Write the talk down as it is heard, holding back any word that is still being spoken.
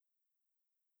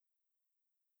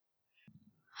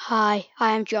Hi,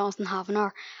 I am Johnathan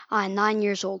Havenaar. I am 9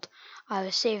 years old. I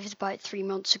was saved about 3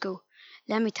 months ago.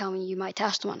 Let me tell you my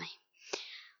testimony.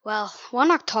 Well,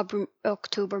 one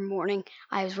October morning,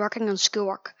 I was working on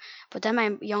schoolwork, but then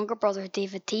my younger brother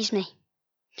David teased me.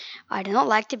 I did not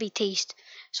like to be teased,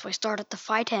 so I started to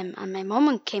fight him, and my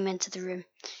mum came into the room.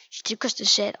 She took us to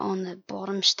sit on the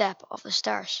bottom step of the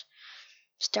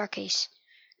staircase.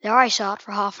 There I sat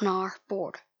for half an hour,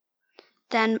 bored.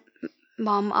 Then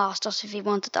Mum asked us if we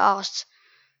wanted to ask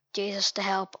Jesus to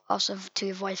help us to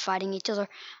avoid fighting each other.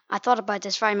 I thought about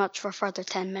this very much for a further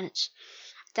 10 minutes.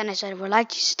 Then I said, I would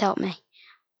like Jesus to help me.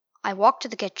 I walked to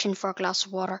the kitchen for a glass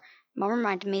of water. Mum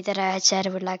reminded me that I had said I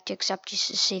would like to accept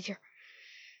Jesus as Saviour.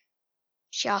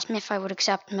 She asked me if I would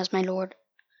accept Him as my Lord.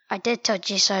 I did tell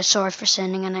Jesus I was sorry for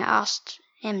sinning, and I asked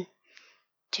Him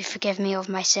to forgive me of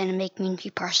my sin and make me a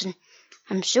new person.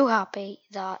 I'm so happy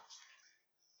that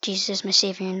Jesus is my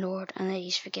Saviour and Lord, and that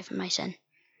He's forgiven my sin.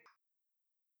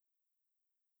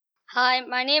 Hi,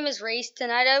 my name is Reece.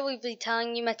 Tonight I will be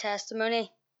telling you my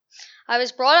testimony. I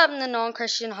was brought up in a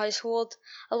non-Christian household.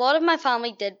 A lot of my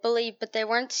family did believe, but they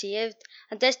weren't saved,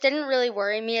 and this didn't really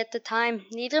worry me at the time.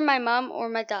 Neither my mum or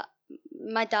my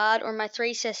dad or my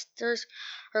 3 sisters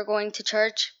were going to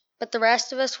church, but the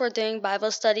rest of us were doing Bible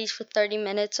studies for 30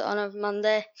 minutes on a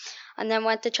Monday, and then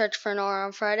went to church for an hour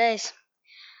on Fridays.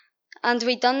 And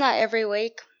we'd done that every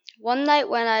week. One night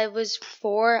when I was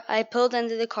 4, I pulled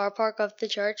into the car park of the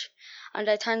church, and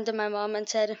I turned to my mum and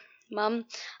said, Mum,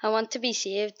 I want to be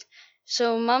saved.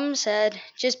 So Mum said,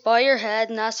 just bow your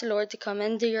head and ask the Lord to come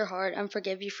into your heart and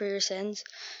forgive you for your sins.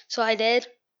 So I did.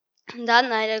 That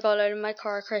night I got out of my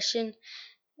car a Christian.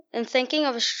 In thinking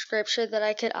of a scripture that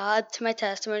I could add to my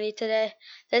testimony today,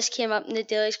 this came up in the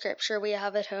daily scripture we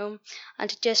have at home, and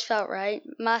it just felt right.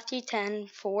 Matthew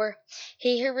 10:4.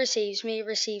 He who receives me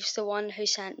receives the one who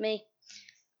sent me.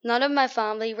 None of my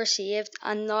family were saved,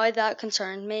 and now that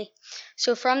concerned me.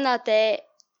 So from that day,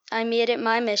 I made it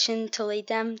my mission to lead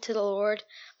them to the Lord,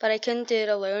 but I couldn't do it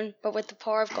alone, but with the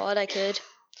power of God I could.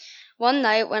 One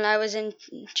night when I was in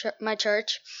my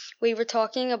church, we were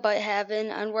talking about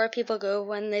heaven and where people go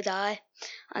when they die,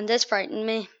 and this frightened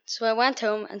me. So I went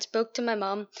home and spoke to my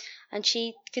mum, and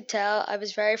she could tell I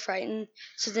was very frightened.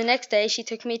 So the next day she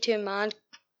took me to a man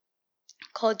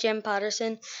called Jim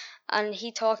Patterson, and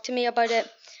he talked to me about it,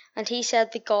 and he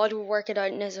said that God would work it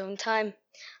out in His own time,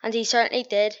 and He certainly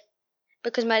did,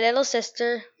 because my little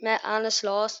sister met Anna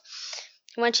Sloss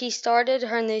when she started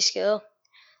her new school.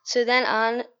 So then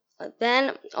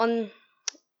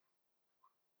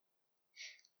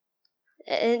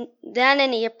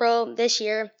in April this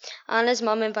year, Anna's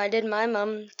mum invited my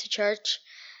mum to church.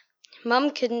 Mum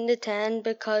couldn't attend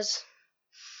because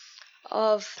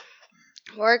of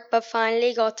work, but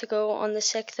finally got to go on the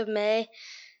 6th of May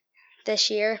this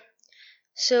year.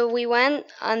 So we went,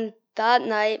 and that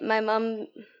night my mum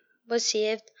was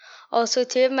saved. Also,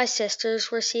 2 of my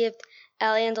sisters were saved,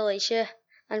 Ellie and Alicia.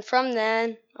 And from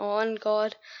then on,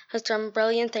 God has done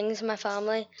brilliant things in my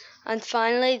family. And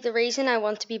finally, the reason I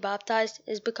want to be baptized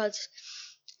is because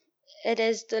it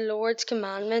is the Lord's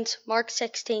commandment. Mark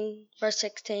 16, verse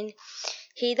 16.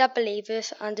 He that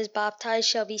believeth and is baptized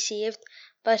shall be saved,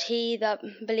 but he that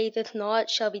believeth not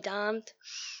shall be damned.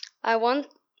 I want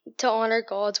to honour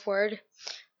God's word.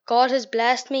 God has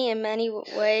blessed me in many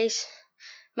ways.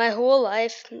 My whole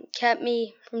life, kept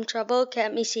me from trouble,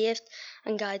 kept me safe,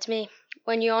 and guides me.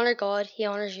 When you honour God, He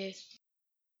honours you.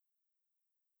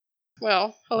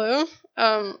 Well, hello.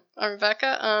 I'm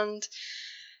Rebekah, and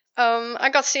I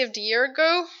got saved a year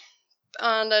ago,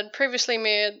 and I'd previously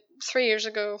made 3 years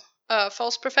ago a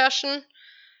false profession,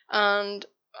 and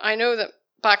I know that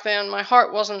back then my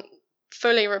heart wasn't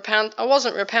fully I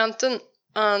wasn't repentant,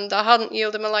 and I hadn't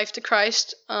yielded my life to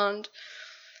Christ. And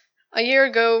a year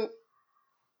ago,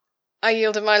 I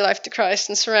yielded my life to Christ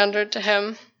and surrendered to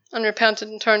Him and repented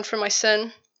and turned from my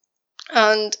sin.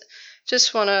 And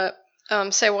just want to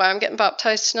say why I'm getting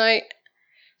baptized tonight.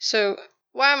 So,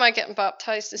 why am I getting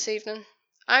baptized this evening?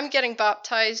 I'm getting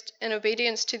baptized in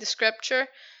obedience to the scripture.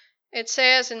 It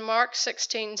says in Mark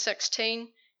 16:16,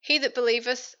 He that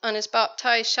believeth and is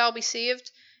baptized shall be saved,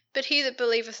 but he that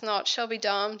believeth not shall be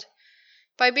damned.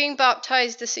 By being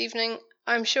baptized this evening,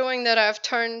 I'm showing that I have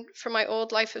turned from my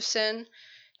old life of sin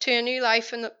to a new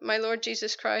life in my Lord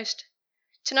Jesus Christ.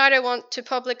 Tonight I want to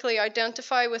publicly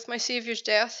identify with my Saviour's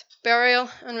death, burial,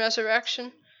 and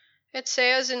resurrection. It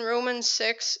says in Romans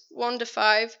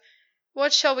 6:1-5,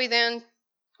 What shall we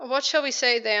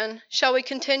say then? Shall we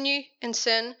continue in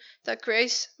sin that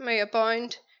grace may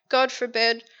abound? God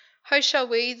forbid. How shall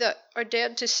we that are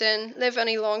dead to sin live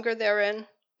any longer therein?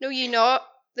 Know ye not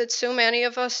that so many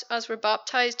of us, as were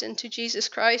baptized into Jesus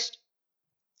Christ,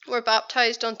 were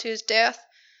baptized unto his death.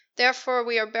 Therefore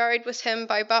we are buried with him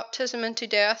by baptism into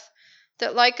death,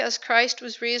 that like as Christ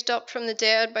was raised up from the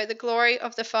dead by the glory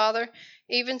of the Father,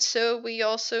 even so we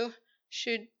also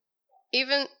should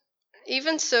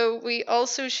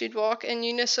walk in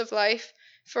newness of life.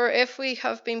 For if we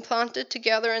have been planted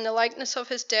together in the likeness of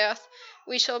his death,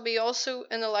 we shall be also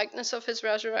in the likeness of his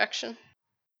resurrection.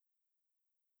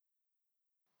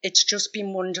 It's just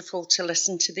been wonderful to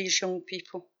listen to these young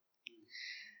people.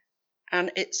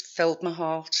 And it's filled my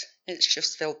heart. It's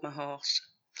just filled my heart.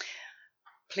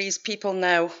 Please, people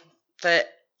know that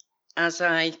as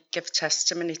I give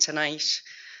testimony tonight,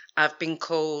 I've been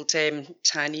called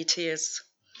Tiny Tears,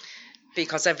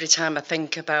 because every time I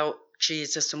think about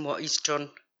Jesus and what he's done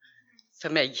for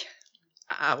me,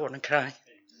 I want to cry.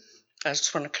 I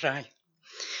just want to cry.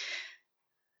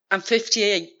 I'm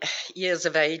 58 years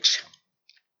of age,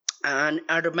 and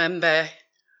I remember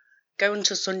going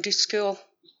to Sunday school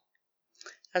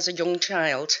as a young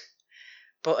child,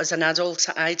 but as an adult,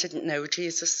 I didn't know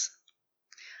Jesus.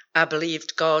 I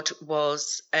believed God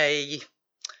was a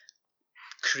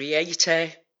creator.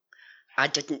 I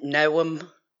didn't know him.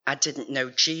 I didn't know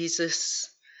Jesus.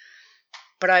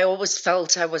 But I always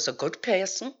felt I was a good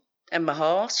person in my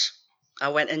heart. I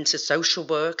went into social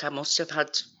work. I must have had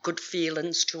good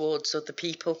feelings towards other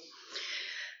people.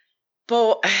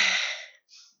 But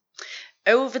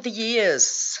over the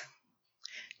years,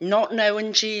 not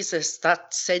knowing Jesus,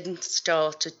 that sin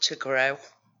started to grow.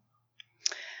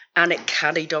 And it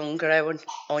carried on growing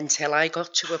until I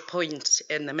got to a point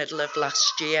in the middle of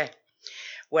last year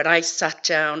where I sat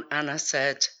down and I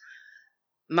said,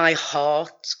 my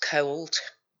heart's cold.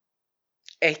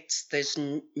 There's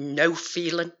no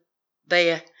feeling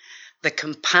there. The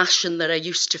compassion that I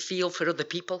used to feel for other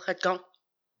people had gone.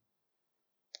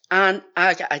 And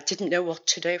I didn't know what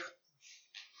to do.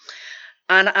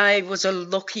 And I was a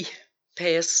lucky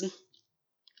person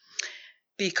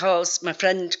because my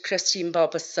friend Christine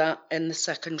Bobber sat in the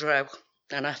second row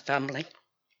and her family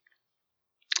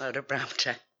had around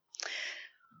her.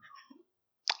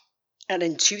 And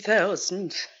in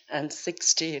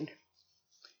 2016,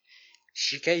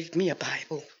 she gave me a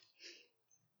Bible,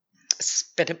 a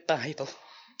Spirit Bible,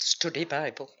 study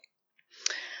Bible.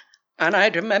 And I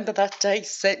remember that day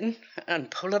sitting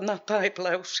and pulling that Bible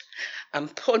out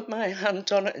and putting my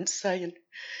hand on it and saying,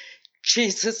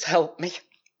 Jesus, help me.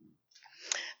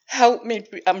 Help me.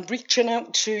 I'm reaching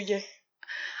out to you.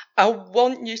 I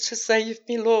want you to save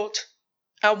me, Lord.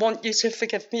 I want you to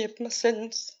forgive me of my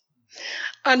sins.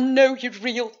 I know you're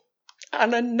real.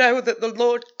 And I know that the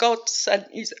Lord God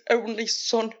sent his only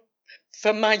Son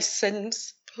for my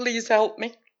sins. Please help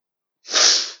me.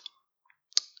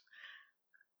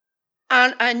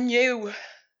 And I knew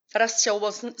that I still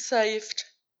wasn't saved.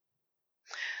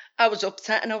 I was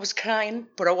upset and I was crying,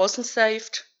 but I wasn't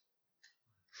saved.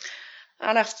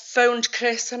 And I phoned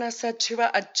Chris and I said to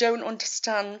her, I don't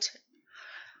understand.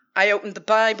 I opened the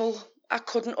Bible. I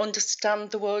couldn't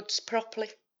understand the words properly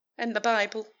in the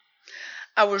Bible.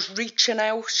 I was reaching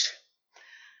out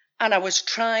and I was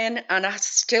trying and I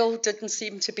still didn't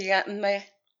seem to be getting there.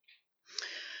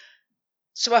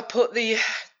 So I put the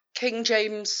King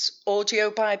James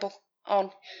audio Bible on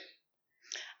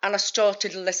and I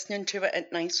started listening to it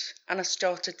at night and I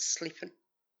started sleeping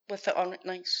with it on at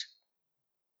night.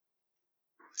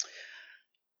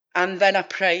 And then I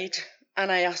prayed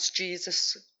and I asked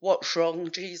Jesus, what's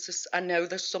wrong, Jesus? I know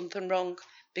there's something wrong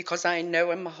because I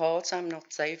know in my heart I'm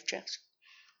not saved yet.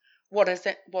 What is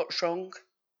it? What's wrong?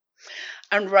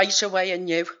 And right away I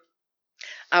knew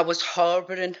I was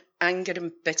harbouring anger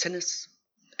and bitterness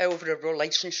over a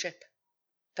relationship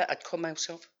that I'd come out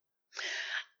of.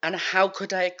 And how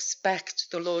could I expect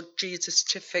the Lord Jesus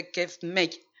to forgive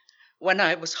me when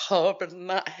I was harbouring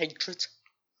that hatred?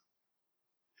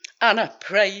 And I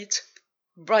prayed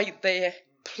right there,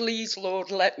 please,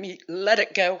 Lord, let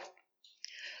it go.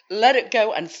 Let it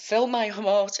go and fill my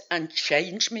heart and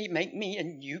change me, make me a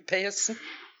new person.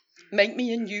 Make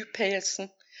me a new person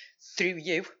through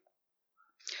you.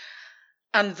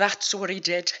 And that's what he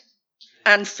did.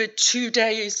 And for 2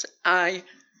 days, I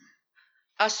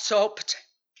sobbed.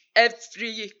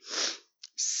 Every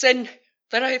sin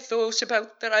that I thought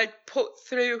about, that I'd put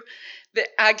through the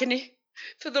agony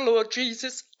for the Lord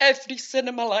Jesus, every sin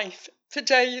in my life, for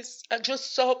days, I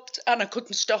just sobbed and I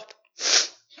couldn't stop.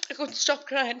 I couldn't stop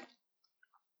crying.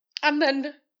 And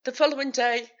then the following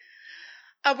day,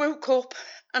 I woke up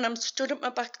and I'm stood at my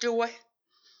back door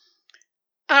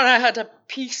and I had a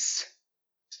peace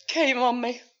came on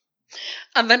me.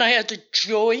 And then I had a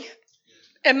joy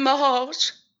in my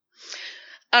heart.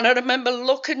 And I remember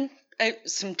looking at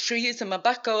some trees in my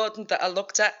back garden that I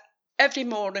looked at every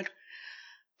morning,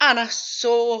 and I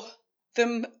saw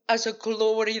them as a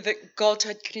glory that God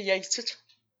had created.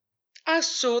 I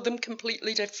saw them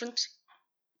completely different.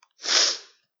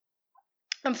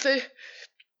 And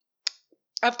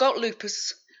I've got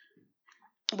lupus,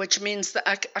 which means that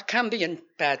I can be in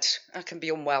bed. I can be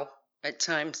unwell at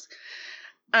times.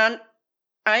 And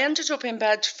I ended up in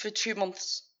bed for 2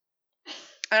 months.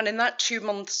 And in that 2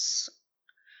 months,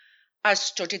 I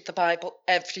studied the Bible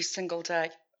every single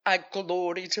day. I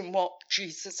gloried in what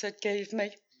Jesus had gave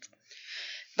me.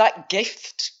 That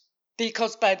gift,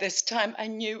 because by this time I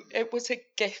knew it was a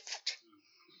gift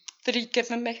that he'd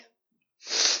given me.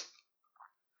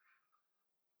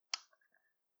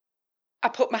 I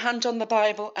put my hand on the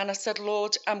Bible and I said,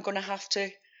 Lord, I'm going to have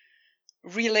to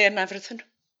relearn everything,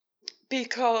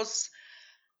 because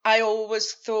I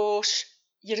always thought,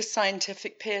 you're a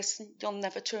scientific person, you'll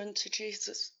never turn to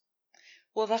Jesus.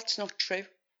 Well, that's not true,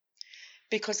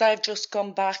 because I've just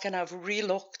gone back and I've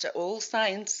re-looked at all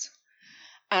science,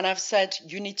 and I've said,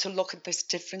 you need to look at this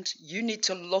different. You need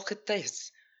to look at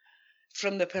this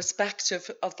from the perspective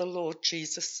of the Lord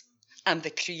Jesus and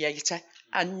the Creator,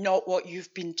 and not what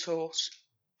you've been taught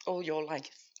all your life.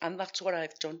 And that's what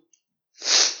I've done.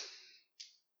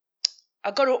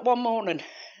 I got up one morning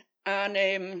and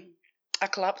I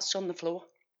collapsed on the floor.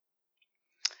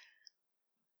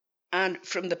 And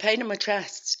from the pain in my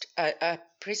chest, I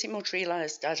pretty much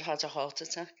realised I'd had a heart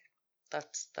attack.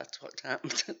 That's what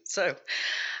happened. So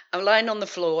I'm lying on the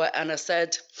floor and I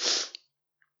said,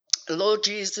 Lord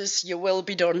Jesus, your will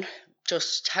be done.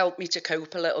 Just help me to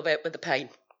cope a little bit with the pain.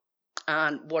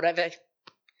 And whatever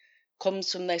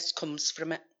comes from this comes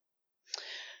from it.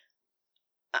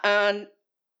 And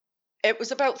it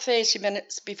was about 30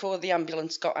 minutes before the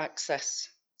ambulance got access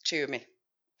to me.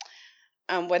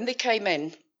 And when they came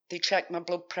in, they checked my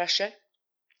blood pressure,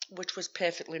 which was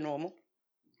perfectly normal.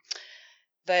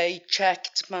 They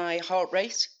checked my heart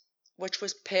rate, which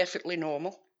was perfectly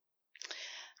normal.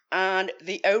 And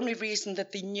the only reason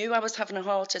that they knew I was having a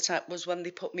heart attack was when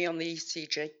they put me on the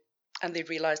ECG and they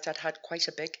realised I'd had quite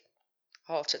a big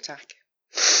heart attack.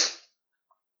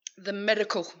 The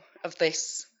miracle of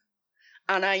this,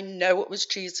 and I know it was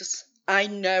Jesus, I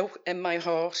know in my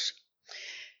heart.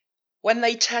 When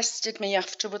they tested me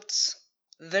afterwards,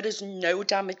 there is no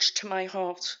damage to my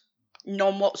heart,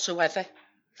 none whatsoever.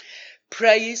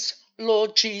 Praise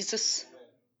Lord Jesus.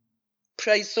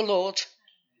 Praise the Lord.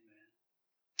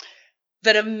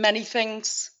 There are many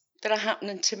things that are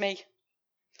happening to me.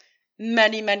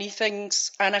 Many, many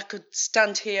things. And I could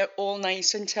stand here all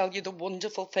night and tell you the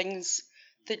wonderful things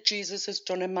that Jesus has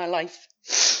done in my life.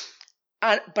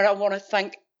 But I want to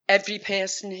thank every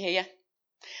person here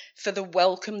for the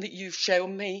welcome that you've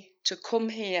shown me to come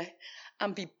here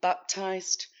and be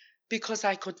baptised, because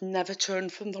I could never turn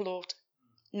from the Lord.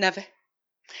 Never.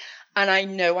 And I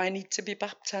know I need to be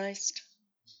baptised.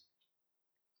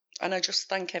 And I just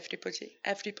thank everybody.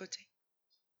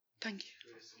 Thank you.